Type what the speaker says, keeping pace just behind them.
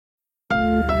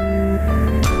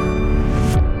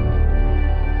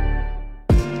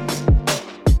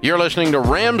You're listening to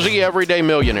Ramsey Everyday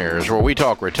Millionaires, where we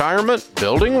talk retirement,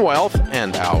 building wealth,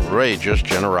 and outrageous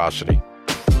generosity.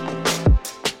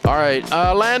 All right,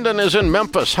 Landon is in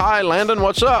Memphis. Hi, Landon,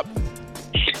 what's up?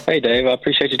 Hey, Dave. I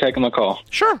appreciate you taking my call.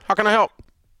 Sure. How can I help?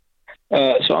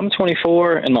 So I'm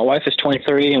 24, and my wife is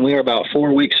 23, and we are about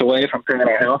 4 weeks away from paying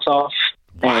our house off.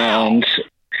 Wow. And,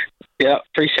 yeah,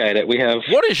 appreciate it. We have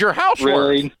What is your house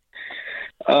worth?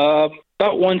 About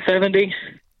 170.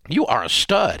 You are a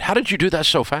stud. How did you do that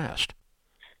so fast?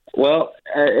 Well,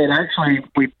 and actually,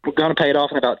 we're going to pay it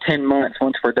off in about 10 months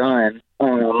once we're done.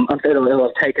 It'll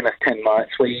have taken us 10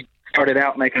 months. We started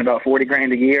out making about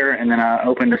 $40,000 a year, and then I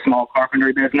opened a small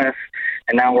carpentry business,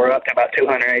 and now we're up to about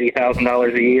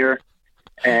 $280,000 a year.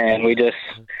 And we just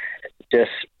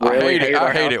really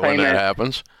I hate it when that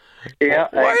happens. Yeah,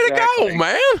 way exactly. to go,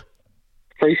 man.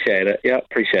 Appreciate it. Yeah,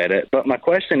 appreciate it. But my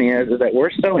question is that we're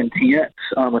so intense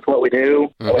with what we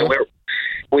do. Mm-hmm.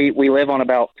 We live on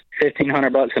about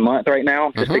 $1,500 a month right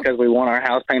now, just because we want our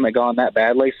house payment gone that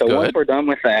badly. So once we're done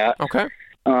with that, okay.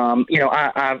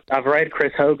 I've read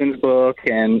Chris Hogan's book,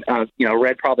 and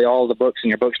read probably all the books in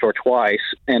your bookstore twice.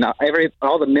 And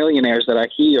all the millionaires that I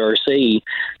hear or see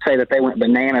say that they went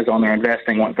bananas on their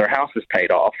investing once their house is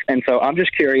paid off. And so I'm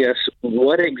just curious,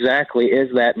 what exactly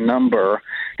is that number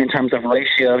in terms of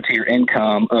ratio to your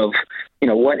income of,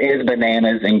 what is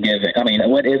bananas in giving? I mean,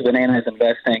 what is bananas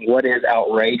investing? What is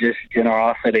outrageous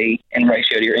generosity in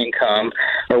ratio to your income?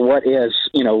 Or what is,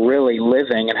 really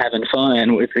living and having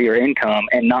fun with your income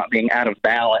and not being out of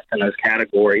balance in those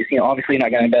categories? Obviously you're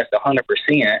not going to invest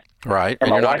 100%. Right. And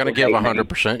you're not going to give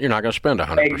 100%. You're not going to spend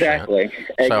 100%. Exactly.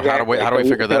 So how do we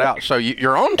figure that out? So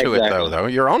you're on to it, though.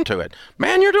 You're on to it.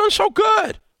 Man, you're doing so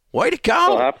good. Way to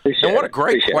go. Well, I appreciate and what a it.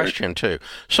 great question, too.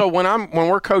 So when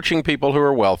we're coaching people who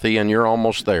are wealthy, and you're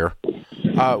almost there,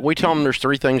 we tell them there's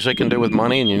 3 things they can do with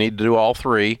money, and you need to do all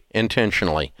 3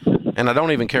 intentionally. And I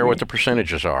don't even care what the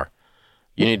percentages are.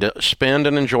 You need to spend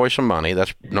and enjoy some money.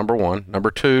 That's number 1.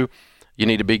 Number 2, you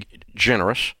need to be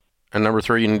generous. And number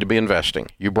 3, you need to be investing.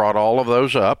 You brought all of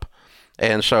those up.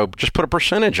 And so just put a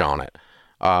percentage on it.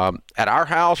 At our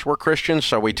house, we're Christians,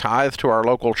 so we tithe to our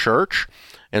local church.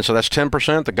 And so that's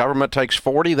 10%. The government takes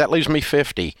 40. That leaves me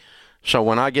 50. So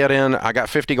when I get in, I got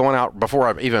 50 going out before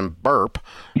I even burp.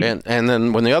 And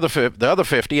then when the other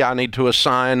 50, I need to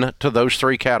assign to those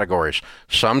 3 categories.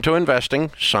 Some to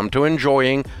investing, some to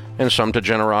enjoying, and some to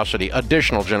generosity,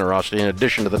 additional generosity in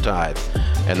addition to the tithe.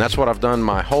 And that's what I've done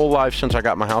my whole life since I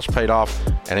got my house paid off.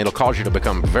 And it'll cause you to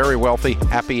become very wealthy,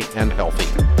 happy, and healthy.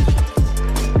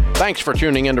 Thanks for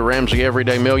tuning into Ramsey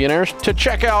Everyday Millionaires. To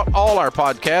check out all our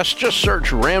podcasts, just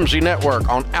search Ramsey Network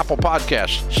on Apple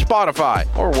Podcasts, Spotify,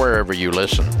 or wherever you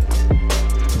listen.